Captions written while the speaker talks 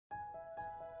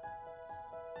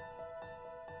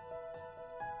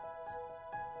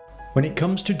When it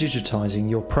comes to digitising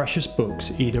your precious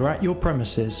books, either at your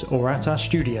premises or at our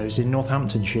studios in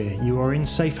Northamptonshire, you are in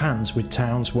safe hands with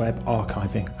TownsWeb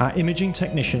Archiving. Our imaging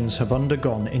technicians have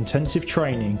undergone intensive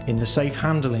training in the safe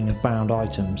handling of bound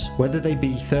items, whether they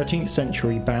be 13th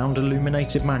century bound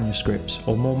illuminated manuscripts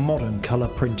or more modern colour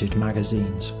printed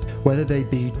magazines. Whether they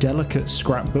be delicate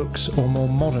scrapbooks or more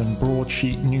modern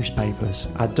broadsheet newspapers,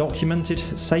 our documented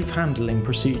safe handling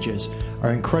procedures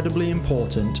are incredibly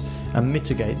important and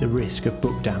mitigate the risk of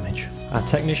book damage. Our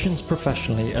technicians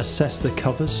professionally assess the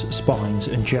covers, spines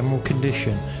and general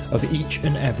condition of each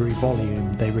and every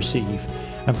volume they receive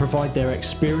and provide their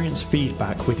experienced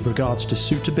feedback with regards to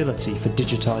suitability for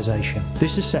digitisation.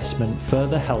 This assessment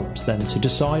further helps them to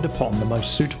decide upon the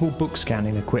most suitable book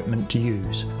scanning equipment to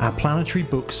use. Our planetary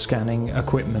book scanning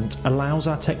equipment allows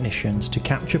our technicians to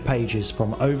capture pages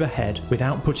from overhead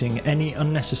without putting any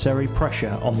unnecessary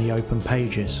pressure on the open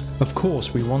pages. Of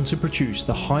course, we want to produce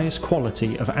the highest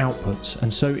quality of outputs,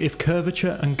 and so if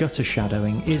curvature and gutter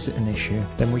shadowing is an issue,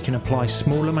 then we can apply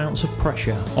small amounts of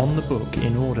pressure on the book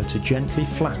in order to gently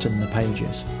flatten the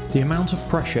pages. The amount of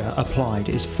pressure applied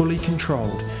is fully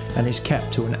controlled and is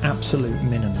kept to an absolute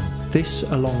minimum. This,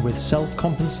 along with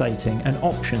self-compensating and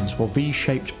options for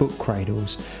V-shaped book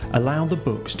cradles, allow the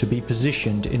books to be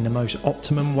positioned in the most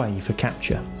optimum way for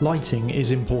capture. Lighting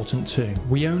is important too.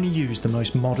 We only use the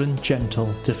most modern,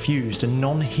 gentle, diffused and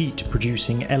non-heat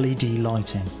producing LED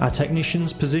lighting. Our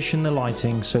technicians position the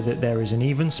lighting so that there is an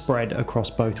even spread across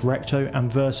both recto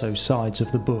and verso sides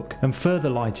of the book, and further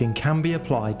lighting can be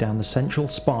applied down the central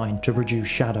spine to reduce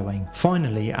shadowing.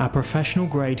 Finally, our professional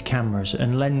grade cameras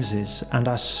and lenses and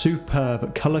our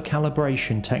superb colour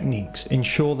calibration techniques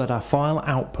ensure that our file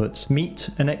outputs meet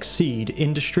and exceed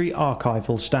industry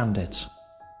archival standards.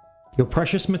 Your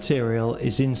precious material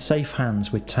is in safe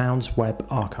hands with TownsWeb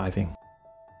Archiving.